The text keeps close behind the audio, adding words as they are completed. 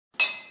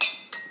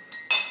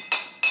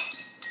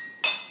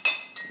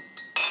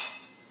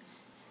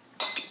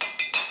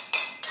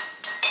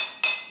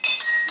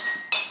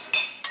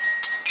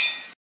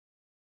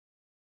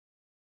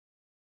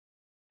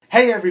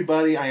Hey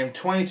everybody, I am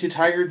 22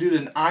 Tiger Dude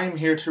and I'm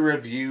here to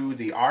review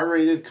the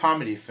R-rated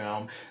comedy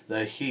film,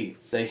 The Heat.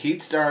 The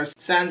Heat stars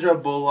Sandra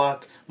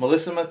Bullock,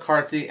 Melissa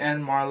McCarthy,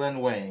 and Marlon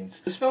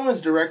Wayans. This film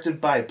is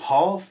directed by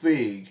Paul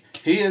Feig.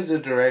 He is the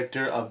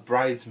director of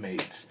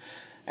Bridesmaids.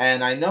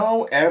 And I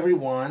know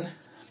everyone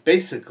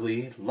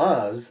basically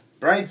loves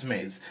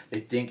Bridesmaids.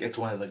 They think it's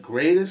one of the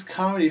greatest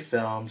comedy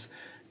films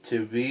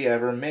to be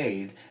ever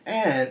made,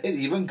 and it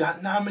even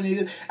got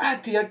nominated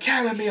at the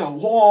Academy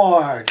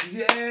Awards.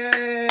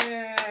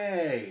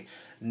 Yay!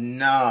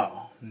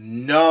 No.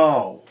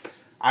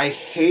 I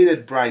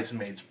hated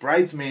Bridesmaids.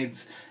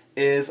 Bridesmaids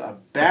is a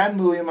bad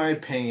movie in my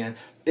opinion.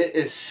 It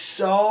is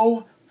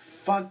so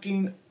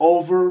fucking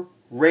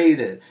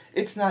overrated.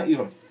 It's not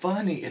even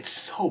funny. It's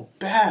so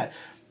bad.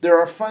 There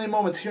are funny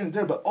moments here and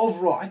there, but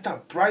overall, I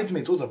thought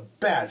Bridesmaids was a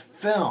bad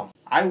film.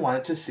 I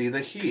wanted to see The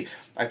Heat.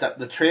 I thought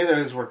the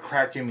trailers were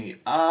cracking me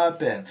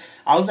up, and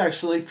I was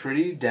actually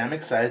pretty damn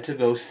excited to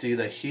go see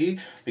The Heat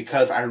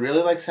because I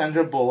really like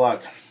Sandra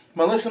Bullock.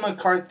 Melissa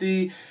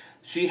McCarthy,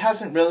 she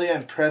hasn't really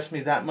impressed me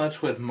that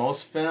much with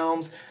most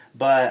films,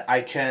 but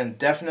I can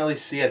definitely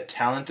see a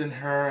talent in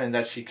her and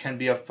that she can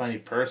be a funny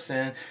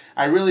person.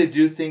 I really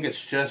do think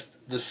it's just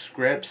the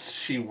scripts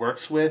she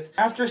works with.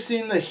 After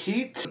seeing The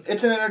Heat,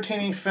 it's an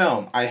entertaining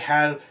film. I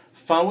had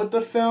fun with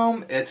the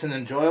film. It's an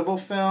enjoyable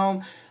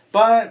film,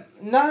 but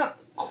not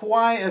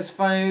quite as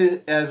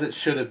funny as it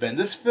should have been.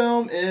 This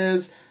film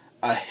is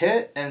a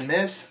hit and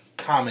miss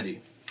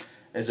comedy.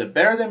 Is it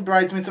better than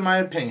Bridesmaids in my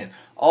opinion?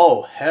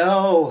 Oh,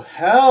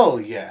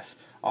 hell yes.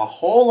 A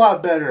whole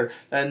lot better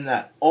than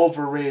that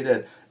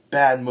overrated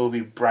bad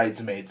movie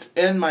Bridesmaids,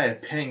 in my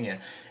opinion.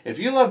 If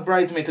you love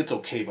Bridesmaids, it's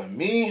okay, but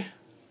me,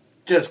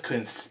 just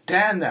couldn't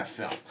stand that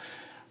film.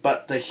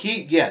 But The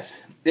Heat,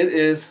 yes, it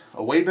is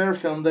a way better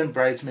film than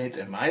Bridesmaids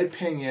in my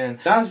opinion.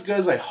 Not as good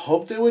as I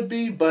hoped it would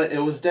be, but it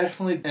was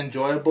definitely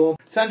enjoyable.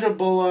 Sandra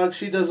Bullock,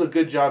 she does a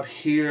good job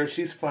here.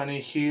 She's funny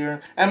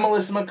here. And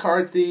Melissa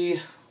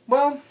McCarthy,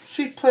 well,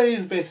 she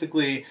plays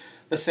basically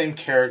the same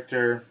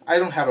character. I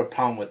don't have a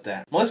problem with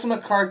that. Melissa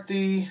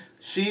McCarthy,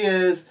 she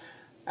is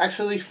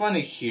actually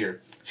funny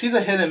here. She's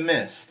a hit and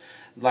miss.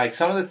 Like,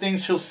 some of the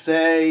things she'll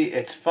say,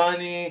 it's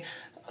funny.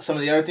 Some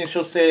of the other things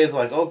she'll say is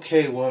like,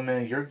 okay,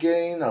 woman, you're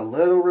getting a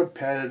little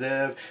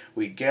repetitive.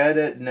 We get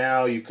it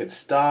now. You could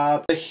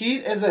stop. The Heat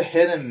is a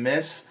hit and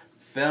miss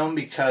film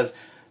because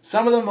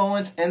some of the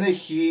moments in The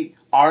Heat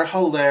are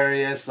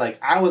hilarious. Like,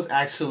 I was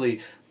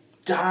actually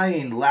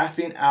dying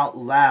laughing out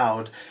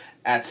loud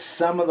at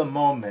some of the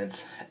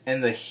moments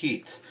in The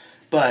Heat.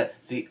 But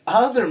the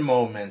other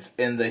moments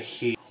in The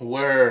Heat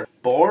were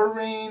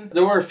boring.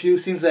 There were a few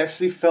scenes that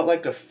actually felt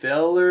like a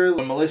filler.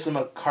 When Melissa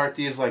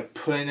McCarthy is like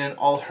putting in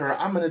all her,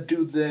 I'm gonna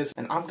do this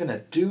and I'm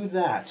gonna do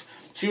that.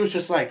 She was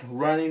just like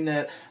running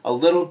it a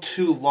little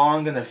too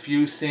long in a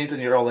few scenes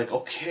and you're all like,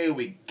 okay,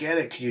 we get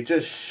it. Can you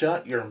just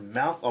shut your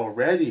mouth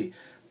already?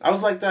 I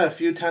was like that a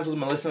few times with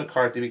Melissa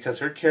McCarthy because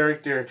her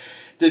character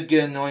did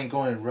get annoying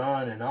going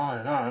run and on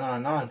and on and on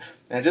and on.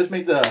 And it just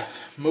made the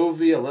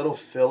movie a little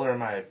filler in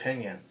my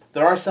opinion.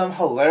 There are some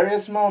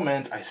hilarious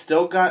moments. I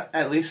still got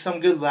at least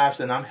some good laughs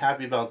and I'm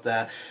happy about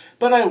that.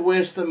 But I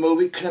wish the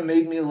movie could have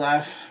made me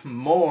laugh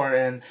more,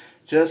 and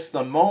just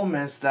the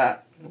moments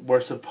that were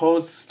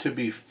supposed to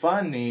be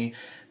funny,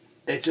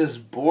 it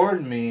just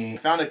bored me. I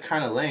found it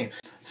kind of lame.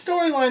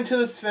 Storyline to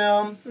this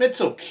film,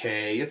 it's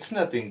okay. It's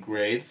nothing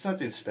great. It's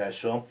nothing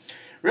special.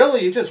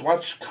 Really, you just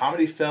watch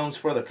comedy films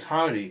for the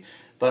comedy.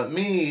 But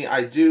me,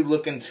 I do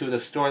look into the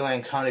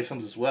storyline comedy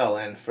films as well.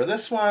 And for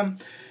this one,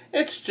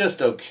 it's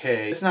just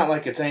okay. It's not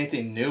like it's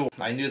anything new.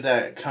 I knew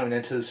that coming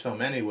into this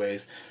film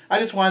anyways. I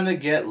just wanted to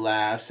get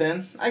laughs,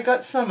 and I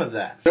got some of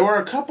that. There were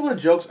a couple of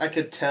jokes I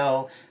could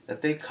tell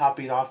that they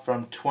copied off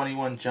from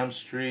 21 Jump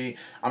Street.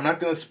 I'm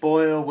not going to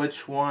spoil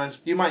which ones.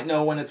 You might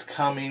know when it's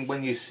coming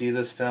when you see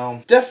this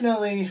film.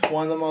 Definitely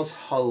one of the most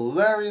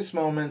hilarious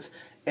moments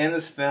in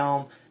this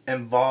film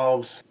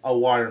involves a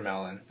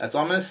watermelon. That's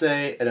all I'm going to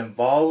say. It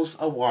involves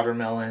a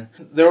watermelon.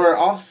 There were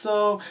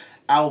also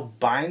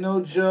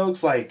albino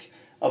jokes. Like,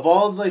 of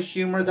all the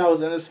humor that was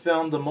in this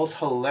film, the most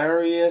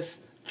hilarious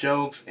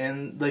jokes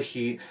in The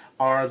Heat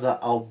are the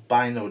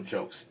albino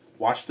jokes.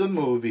 Watch the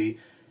movie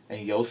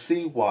and you'll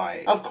see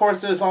why. Of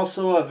course, there's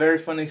also a very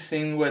funny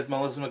scene with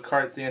Melissa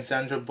McCarthy and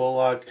Sandra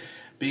Bullock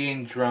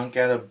being drunk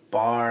at a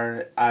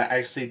bar. I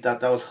actually thought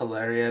that was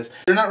hilarious.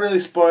 They're not really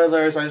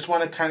spoilers. I just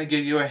want to kind of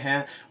give you a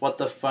hint what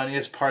the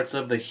funniest parts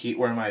of The Heat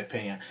were in my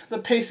opinion. The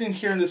pacing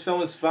here in this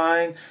film is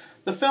fine.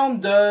 The film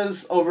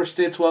does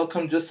overstay its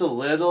welcome just a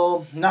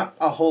little. Not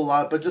a whole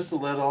lot, but just a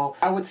little.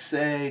 I would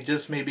say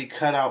just maybe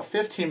cut out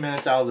 15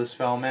 minutes out of this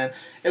film and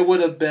it would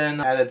have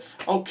been at its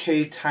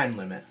okay time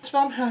limit. This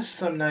film has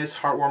some nice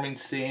heartwarming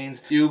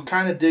scenes. You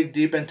kind of dig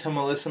deep into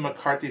Melissa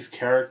McCarthy's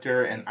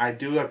character, and I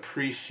do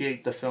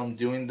appreciate the film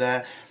doing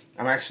that.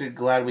 I'm actually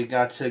glad we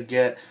got to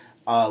get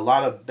a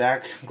lot of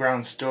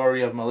background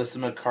story of Melissa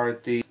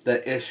McCarthy,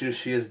 the issues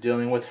she is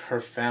dealing with her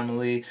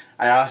family.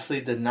 I honestly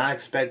did not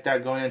expect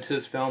that going into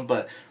this film,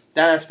 but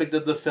that aspect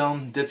of the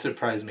film did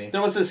surprise me.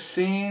 There was a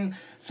scene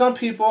Some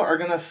people are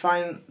going to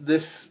find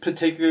this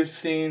particular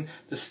scene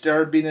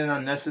disturbing and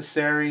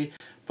unnecessary,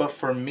 but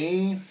for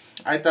me,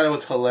 I thought it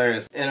was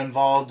hilarious. It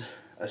involved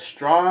a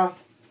straw,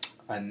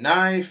 a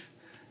knife,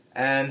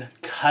 and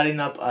cutting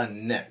up a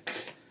neck.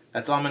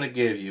 That's all I'm going to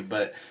give you,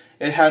 but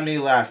it had me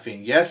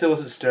laughing. Yes, it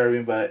was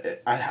disturbing,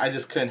 but I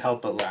just couldn't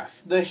help but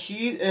laugh. The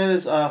Heat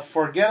is a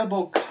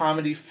forgettable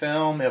comedy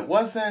film. It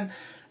wasn't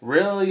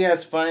really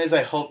as funny as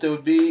I hoped it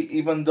would be,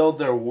 even though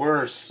there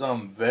were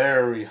some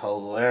very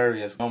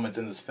hilarious moments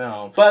in this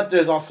film. But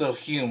there's also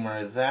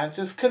humor that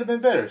just could have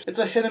been better. It's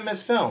a hit and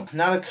miss film.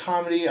 Not a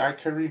comedy I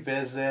could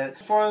revisit.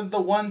 For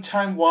the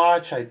one-time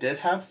watch, I did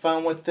have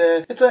fun with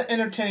it. It's an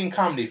entertaining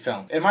comedy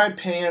film. In my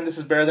opinion, this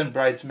is better than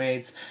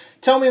Bridesmaids.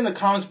 Tell me in the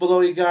comments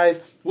below, you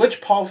guys,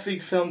 which Paul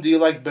Feig film do you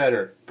like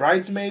better?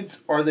 Bridesmaids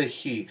or The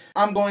Heat?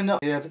 I'm going to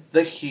give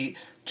The Heat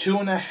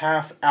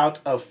 2.5 out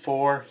of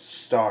 4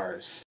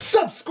 stars.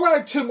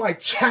 Subscribe to my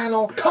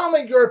channel,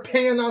 comment your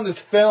opinion on this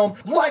film,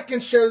 like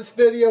and share this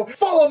video,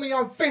 follow me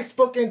on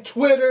Facebook and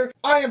Twitter.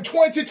 I am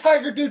 22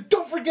 Tiger Dude.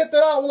 Don't forget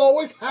that I will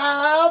always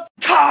have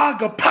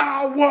Tiger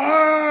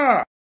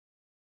Power!